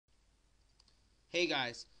Hey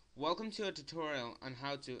guys, welcome to a tutorial on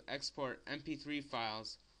how to export MP3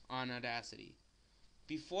 files on Audacity.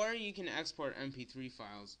 Before you can export MP3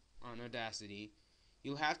 files on Audacity,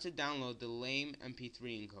 you'll have to download the lame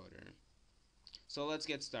MP3 encoder. So let's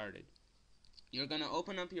get started. You're going to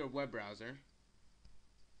open up your web browser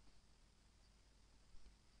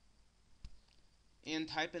and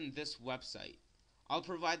type in this website. I'll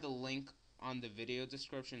provide the link on the video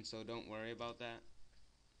description, so don't worry about that.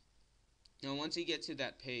 Now once you get to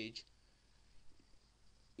that page,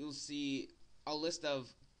 you'll see a list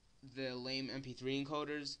of the lame MP3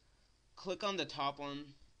 encoders. Click on the top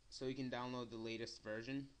one so you can download the latest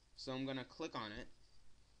version. So I'm gonna click on it.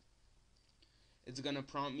 It's gonna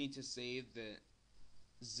prompt me to save the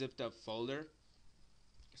zipped up folder.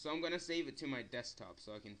 So I'm gonna save it to my desktop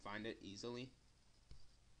so I can find it easily.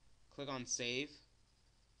 Click on save.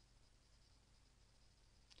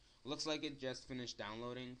 Looks like it just finished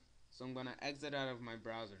downloading. So I'm gonna exit out of my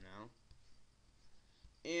browser now.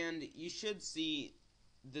 And you should see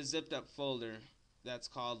the zipped up folder that's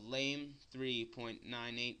called lame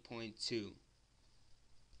 3.98.2.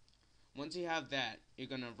 Once you have that, you're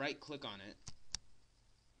going to right click on it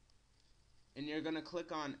and you're going to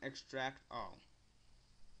click on extract all.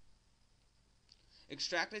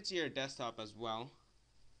 Extract it to your desktop as well.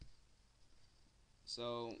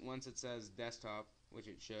 So once it says desktop, which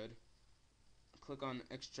it should, click on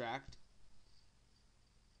extract.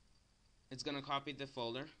 It's going to copy the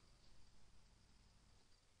folder.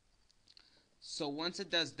 So once it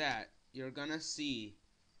does that, you're going to see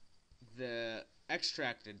the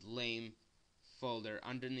extracted lame folder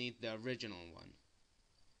underneath the original one.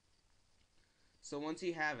 So once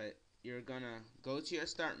you have it, you're going to go to your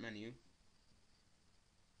start menu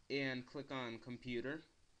and click on computer.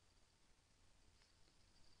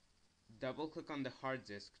 Double click on the hard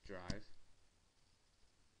disk drive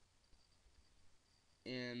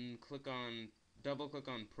and double click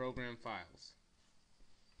on program files.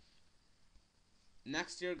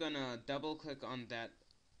 Next you're gonna double click on that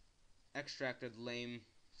extracted lame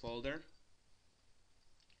folder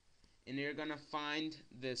and you're gonna find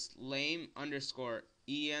this lame underscore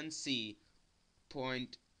enc.dll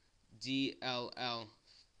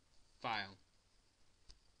file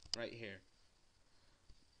right here.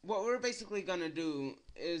 What we're basically gonna do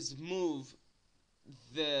is move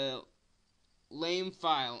the lame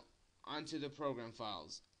file onto the program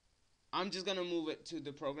files. I'm just gonna move it to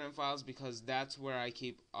the program files because that's where I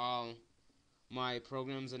keep all my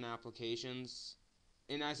programs and applications,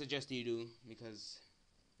 and I suggest you do because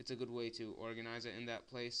it's a good way to organize it in that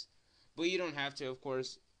place. But you don't have to, of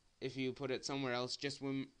course. If you put it somewhere else, just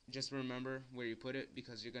remember where you put it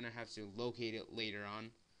because you're gonna have to locate it later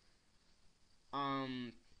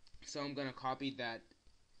on. So I'm gonna copy that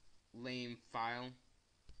lame file.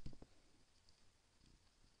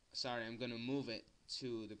 Sorry, I'm gonna move it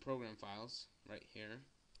to the program files right here.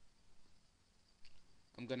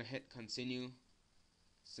 I'm gonna hit continue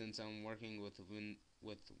since I'm working with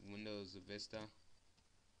Windows Vista.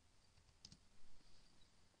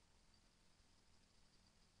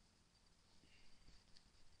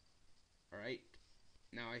 Alright,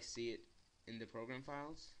 now I see it in the program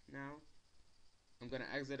files now. I'm gonna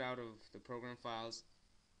exit out of the program files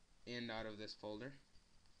and out of this folder.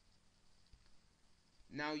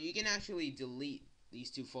 Now you can actually delete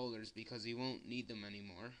these two folders because you won't need them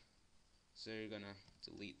anymore. So you're gonna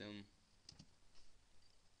delete them.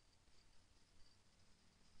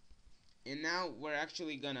 And now we're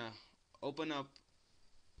actually gonna open up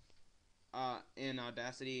an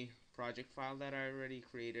Audacity project file that I already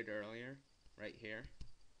created earlier right here.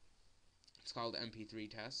 It's called Mp3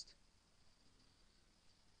 test.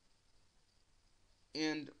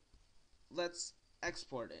 And let's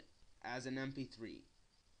export it as an MP3.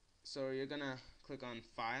 So you're gonna click on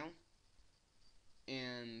File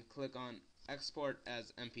and click on Export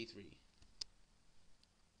as MP3.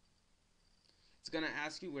 It's gonna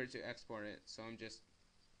ask you where to export it, so I'm just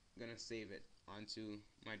gonna save it onto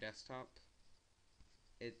my desktop.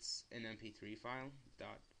 It's an MP3 file,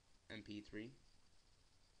 .mp3.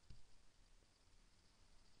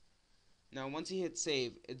 Now once you hit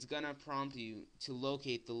save, it's gonna prompt you to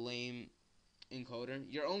locate the lame encoder.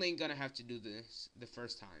 You're only gonna have to do this the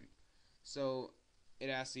first time. So it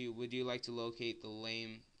asks you, would you like to locate the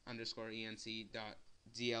lame underscore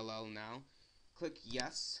enc.dll now? Click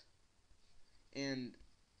yes. And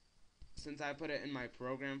since I put it in my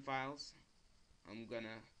program files, I'm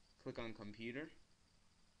gonna click on computer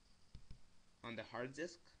on the hard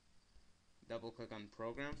disk, double click on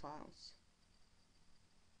program files,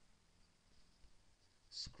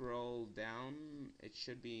 scroll down, it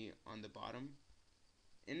should be on the bottom,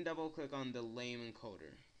 and double click on the lame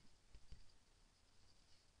encoder.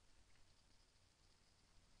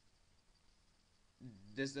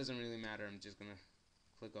 This doesn't really matter, I'm just gonna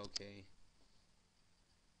click OK.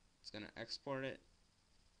 It's gonna export it.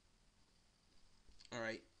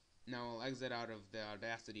 Alright, now I'll exit out of the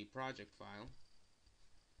Audacity project file,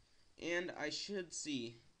 and I should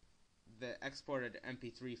see the exported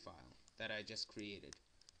MP3 file that I just created.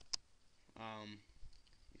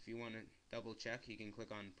 If you want to double check, you can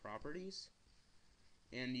click on Properties,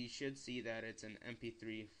 and you should see that it's an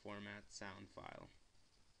MP3 format sound file.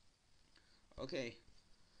 Okay,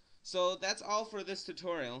 so that's all for this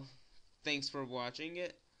tutorial. Thanks for watching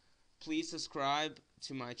it. Please subscribe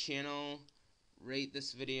to my channel, rate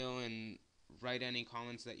this video, and write any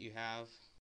comments that you have.